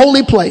stand in his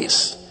holy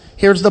place?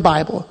 Here's the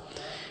Bible.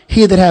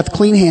 He that hath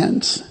clean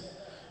hands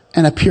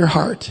and a pure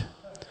heart,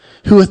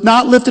 who hath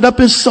not lifted up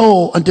his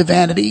soul unto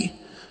vanity,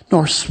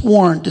 nor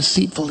sworn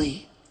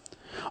deceitfully.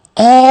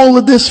 All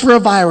of this for a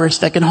virus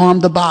that can harm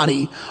the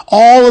body.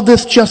 All of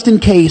this just in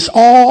case.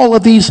 All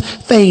of these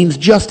things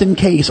just in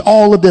case.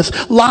 All of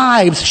this.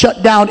 Lives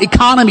shut down.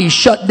 Economies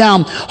shut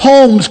down.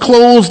 Homes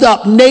closed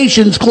up.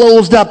 Nations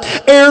closed up.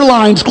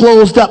 Airlines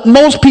closed up.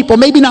 Most people,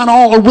 maybe not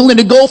all, are willing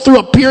to go through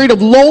a period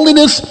of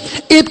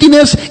loneliness,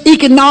 emptiness,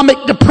 economic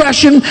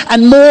depression,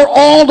 and more,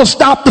 all to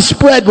stop the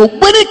spread. But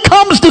when it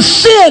comes to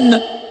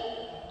sin,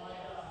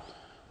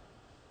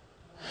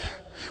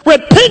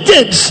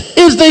 repentance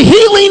is the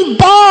healing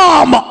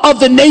balm of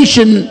the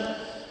nation.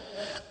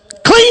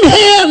 Clean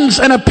hands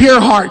and a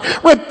pure heart.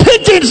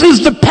 Repentance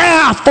is the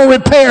path for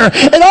repair.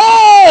 It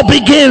all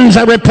begins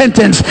at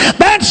repentance.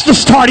 That's the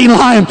starting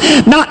line.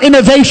 Not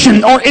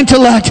innovation or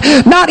intellect.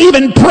 Not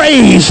even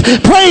praise.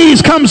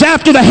 Praise comes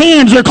after the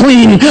hands are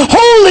clean.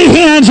 Holy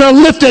hands are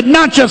lifted,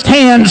 not just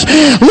hands.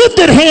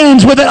 Lifted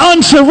hands with an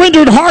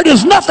unsurrendered heart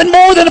is nothing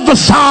more than a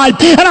facade.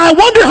 And I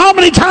wonder how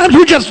many times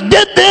we just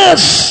did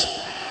this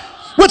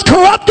with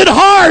corrupted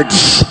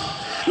hearts,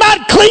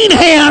 not clean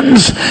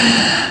hands,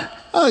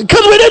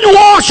 because we didn't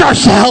wash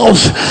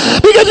ourselves,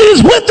 because we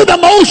just went through the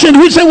motions.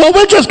 We say, well,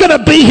 we're just going to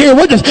be here.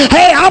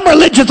 Hey, I'm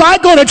religious. I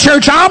go to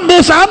church. I'm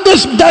this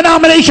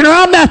denomination, or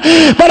I'm that.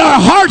 But our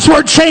hearts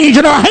were changed,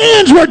 and our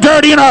hands were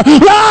dirty, and our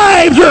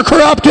lives were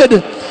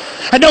corrupted.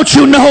 And don't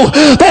you know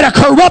that a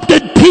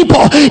corrupted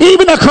people,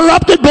 even a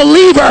corrupted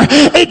believer,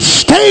 it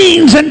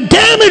stains and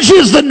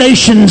damages the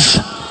nations.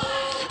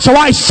 So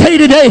I say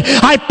today,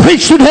 I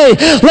preach today,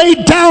 lay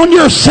down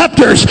your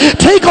scepters,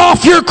 take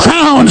off your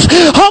crowns,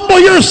 humble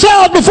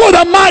yourselves before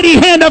the mighty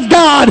hand of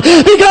God,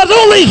 because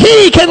only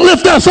He can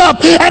lift us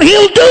up, and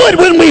He'll do it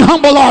when we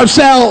humble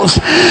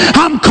ourselves.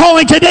 I'm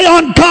calling today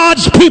on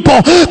God's people,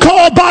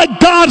 called by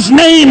God's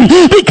name,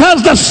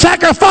 because the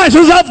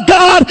sacrifices of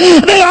God,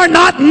 they are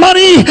not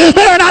money,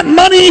 they are not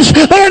monies,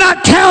 they are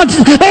not talents,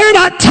 they are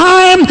not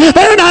time,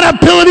 they are not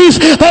abilities,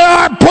 they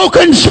are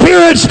broken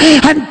spirits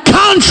and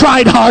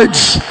contrite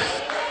hearts.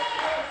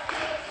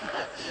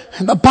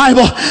 And the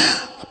Bible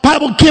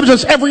gives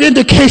us every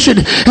indication.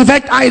 In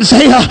fact,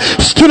 Isaiah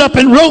stood up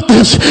and wrote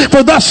this.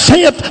 For thus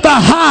saith the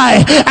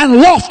high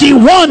and lofty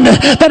one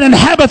that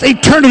inhabiteth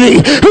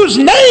eternity, whose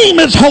name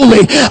is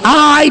holy.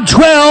 I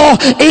dwell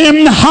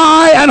in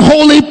high and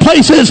holy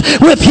places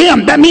with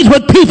him. That means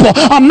with people,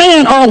 a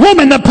man or a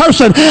woman, the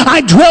person.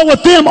 I dwell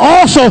with them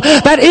also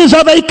that is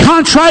of a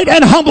contrite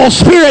and humble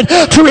spirit,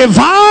 to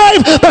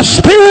revive the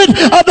spirit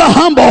of the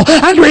humble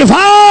and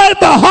revive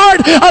the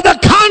heart of the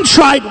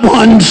contrite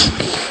ones.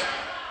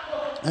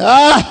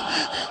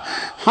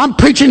 I'm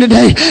preaching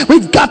today.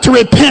 We've got to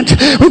repent.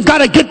 We've got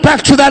to get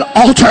back to that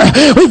altar.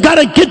 We've got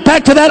to get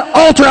back to that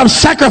altar of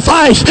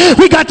sacrifice.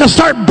 We got to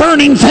start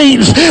burning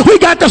things. We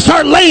got to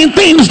start laying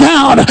things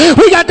down.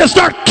 We got to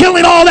start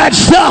killing all that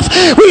stuff.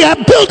 We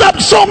have built up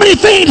so many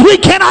things. We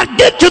cannot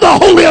get to the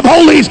Holy of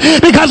Holies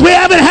because we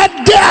haven't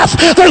had death.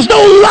 There's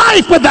no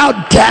life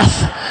without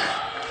death.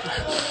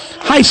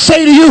 I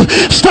say to you,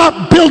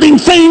 stop building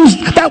things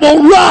that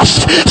will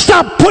rust.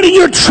 Stop putting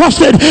your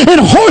trust in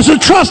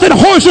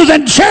horses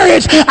and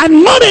chariots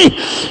and money.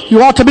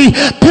 You ought to be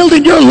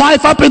building your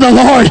life up in the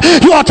Lord.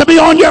 You ought to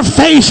be on your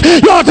face.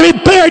 You ought to be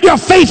buried your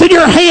face in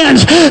your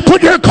hands.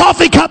 Put your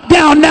coffee cup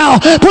down now.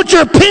 Put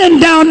your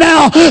pen down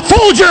now.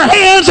 Fold your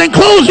hands and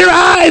close your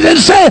eyes and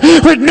say,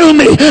 renew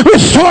me,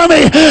 restore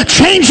me,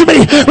 change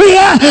me,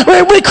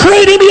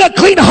 recreate me a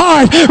clean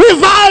heart,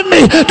 revive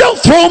me,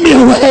 don't throw me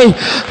away.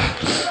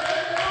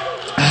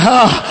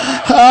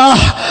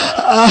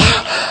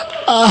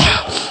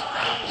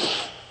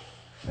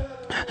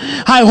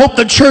 I hope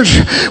the church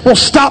will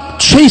stop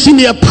chasing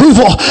the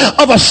approval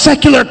of a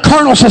secular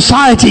carnal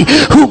society.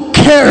 Who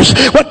cares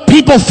what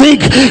people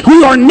think?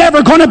 We are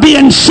never going to be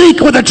in sync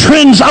with the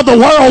trends of the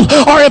world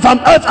or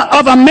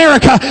of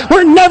America.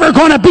 We're never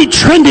going to be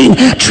trending.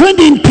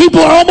 Trending people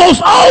are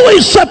almost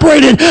always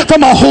separated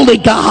from a holy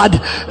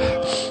God.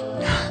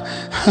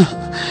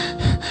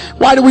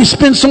 Why do we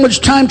spend so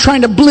much time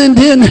trying to blend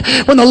in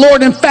when the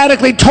Lord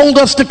emphatically told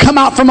us to come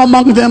out from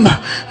among them?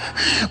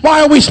 Why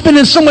are we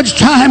spending so much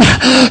time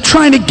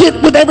trying to get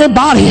with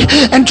everybody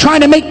and trying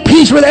to make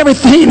peace with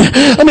everything?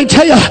 Let me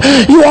tell you,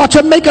 you ought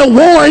to make a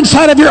war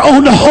inside of your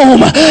own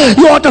home.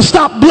 You ought to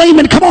stop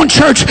blaming. Come on,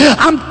 church.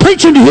 I'm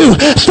preaching to you.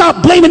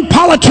 Stop blaming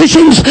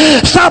politicians.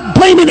 Stop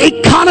blaming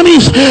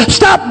economies.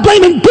 Stop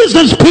blaming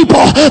business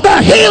people. The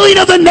healing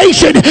of the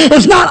nation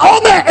is not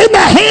in the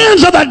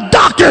hands of the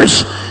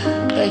doctors.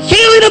 The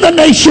healing of the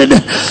nation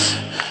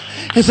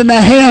is in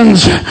the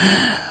hands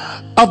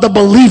of the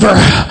believer,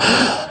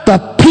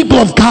 the people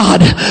of God,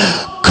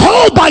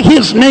 called by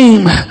His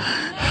name.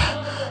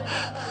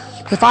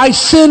 If I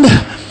send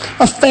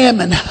a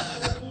famine,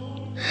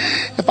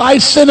 I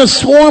send a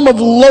swarm of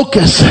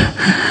locusts,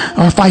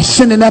 or if I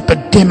send an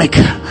epidemic,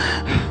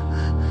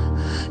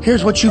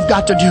 here's what you've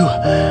got to do.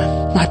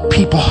 My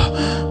people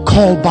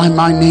called by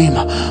my name,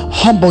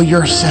 humble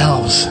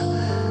yourselves.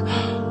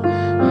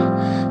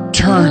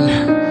 Turn.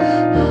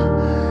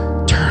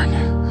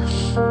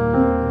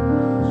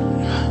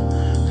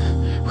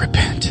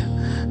 Repent.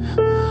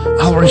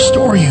 I'll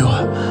restore you.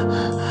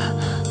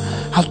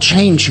 I'll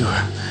change you.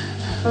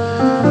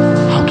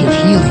 I'll give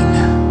healing.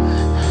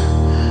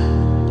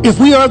 If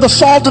we are the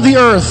salt of the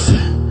earth,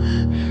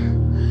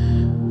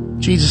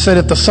 Jesus said,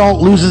 if the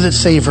salt loses its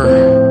savor,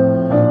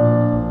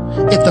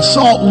 if the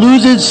salt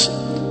loses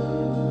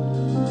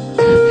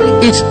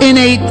its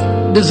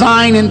innate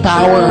design and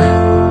power,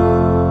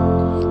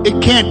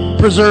 it can't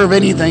preserve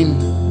anything.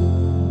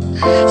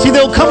 See,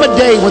 there'll come a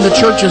day when the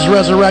church is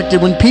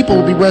resurrected, when people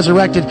will be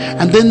resurrected,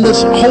 and then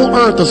this whole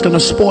earth is going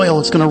to spoil.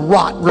 It's going to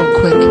rot real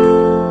quick.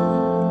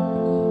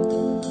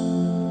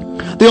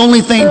 The only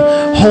thing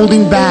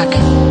holding back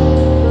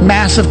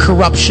massive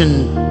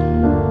corruption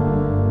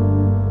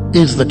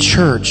is the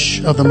church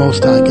of the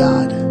Most High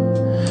God.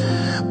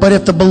 But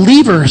if the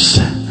believers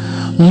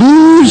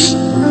lose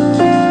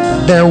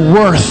their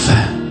worth,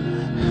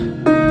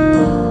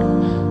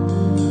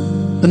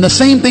 then the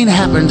same thing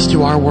happens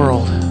to our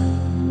world.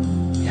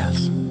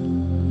 Yes.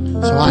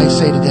 So I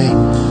say today,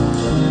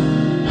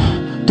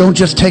 don't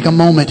just take a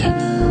moment.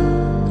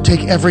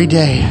 Take every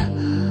day.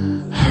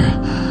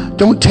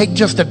 Don't take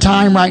just a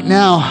time right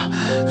now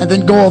and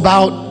then go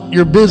about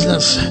your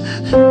business.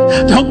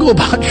 Don't go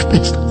about your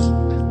business.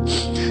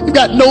 You've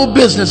got no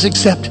business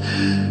except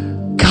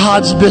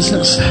God's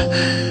business.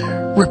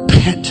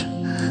 Repent.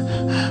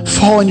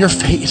 Fall on your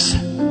face.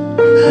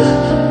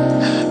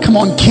 Come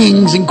on,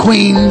 kings and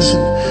queens.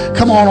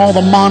 Come on, all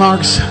the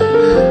monarchs.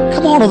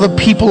 Come on, all the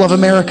people of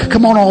America.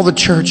 Come on, all the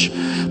church.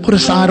 Put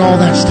aside all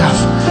that stuff.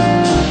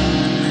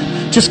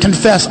 Just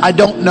confess, I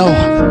don't know.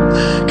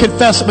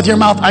 Confess it with your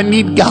mouth, I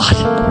need God.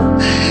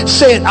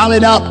 Say it, I'm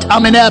inept.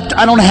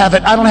 I don't have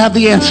it. I don't have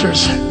the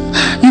answers.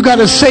 You got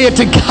to say it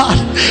to God.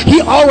 He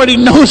already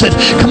knows it.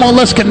 Come on,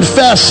 let's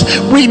confess.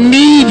 We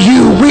need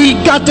you.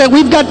 We've got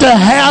to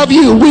have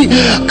you.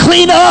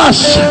 Clean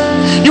us.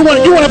 You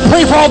want to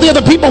pray for all the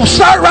other people?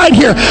 Start right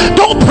here.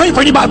 Don't pray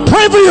for anybody.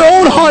 Pray for your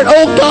own heart.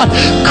 Oh God,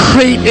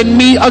 create in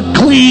me a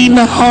clean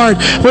heart.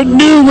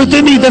 Renew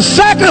within me the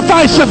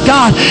sacrifice of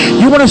God.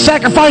 You want to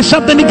sacrifice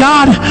something to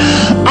God?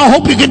 I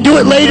hope you can do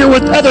it later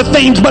with other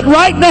things. But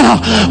right now,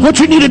 what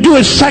you need to do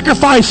is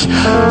sacrifice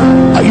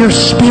your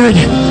spirit,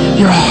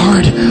 your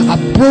heart, a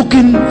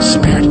broken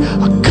spirit,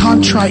 a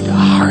contrite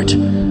heart.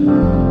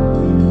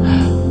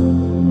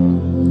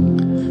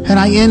 And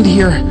I end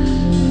here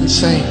and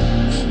say,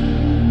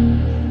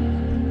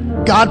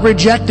 God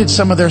rejected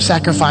some of their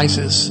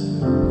sacrifices.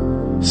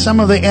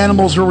 Some of the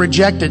animals were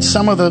rejected.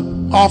 Some of the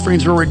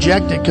offerings were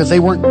rejected because they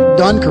weren't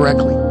done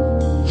correctly.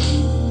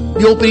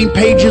 The opening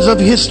pages of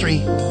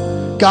history,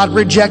 God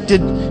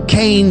rejected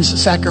Cain's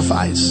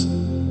sacrifice.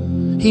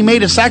 He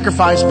made a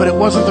sacrifice, but it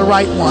wasn't the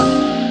right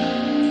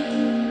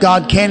one.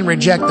 God can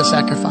reject the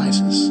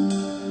sacrifices.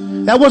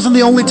 That wasn't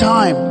the only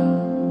time.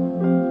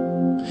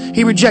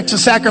 He rejects a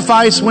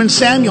sacrifice when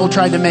Samuel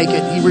tried to make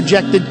it. He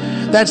rejected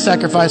that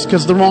sacrifice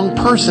because the wrong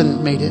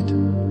person made it.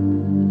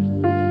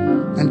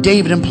 And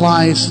David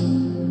implies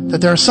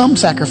that there are some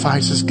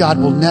sacrifices God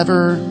will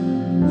never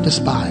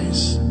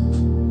despise.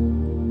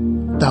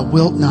 Thou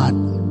wilt not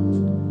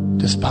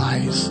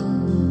despise.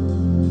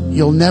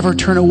 You'll never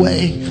turn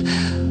away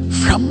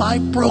from my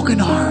broken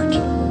heart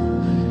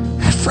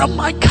and from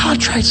my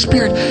contrite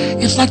spirit.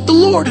 It's like the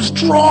Lord is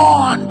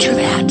drawn to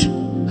that.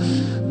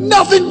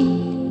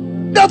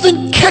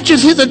 Nothing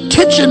catches his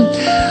attention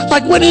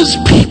like when his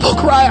people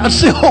cry out and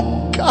say,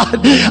 oh God,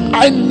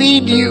 I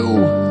need you.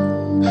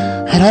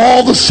 And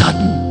all of a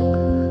sudden,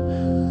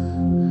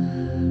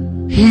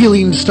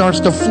 healing starts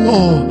to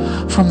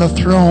flow from the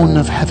throne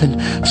of heaven.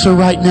 So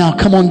right now,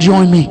 come on,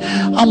 join me.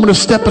 I'm going to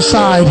step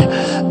aside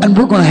and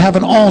we're going to have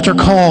an altar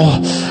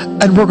call.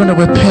 And we're going to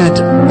repent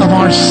of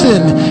our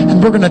sin,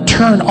 and we're going to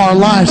turn our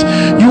lives.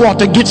 You ought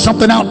to get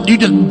something out. You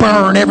just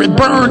burn every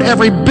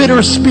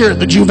bitter spirit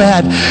that you've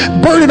had.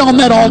 Burn it on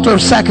that altar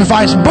of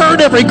sacrifice.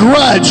 Burn every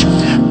grudge.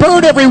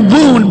 Burn every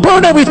wound.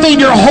 Burn everything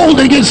you're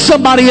holding against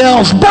somebody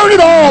else. Burn it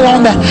all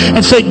on that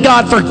and say,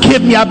 God,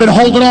 forgive me. I've been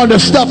holding on to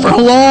stuff for a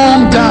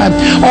long time.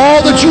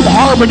 All that you've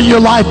harbored in your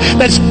life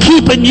that's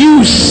keeping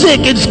you sick.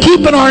 It's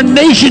keeping our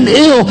nation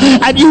ill.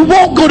 And you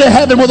won't go to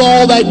heaven with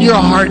all that in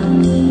your heart.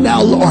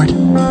 Now, Lord,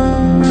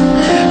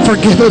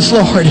 forgive us,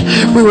 Lord.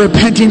 We're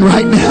repenting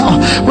right now.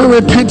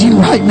 We're repenting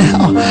right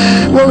now.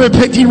 We're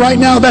repenting right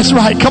now. That's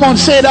right. Come on,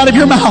 say it out of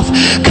your mouth.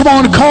 Come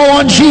on, call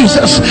on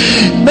Jesus.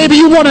 Maybe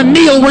you want to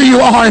kneel where you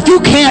are. If you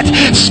can't,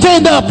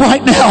 stand up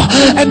right now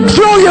and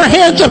throw your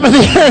hands up in the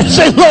air and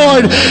say,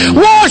 Lord,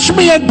 wash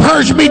me and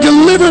purge me,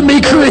 deliver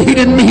me, create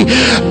in me.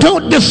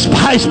 Don't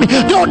despise me.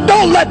 Don't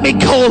let me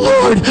go,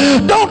 Lord.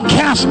 Don't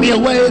cast me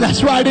away.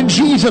 That's right. In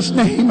Jesus'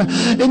 name.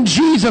 In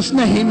Jesus'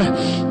 name.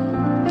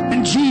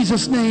 In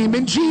Jesus' name,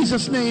 in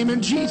Jesus' name,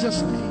 in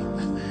Jesus' name.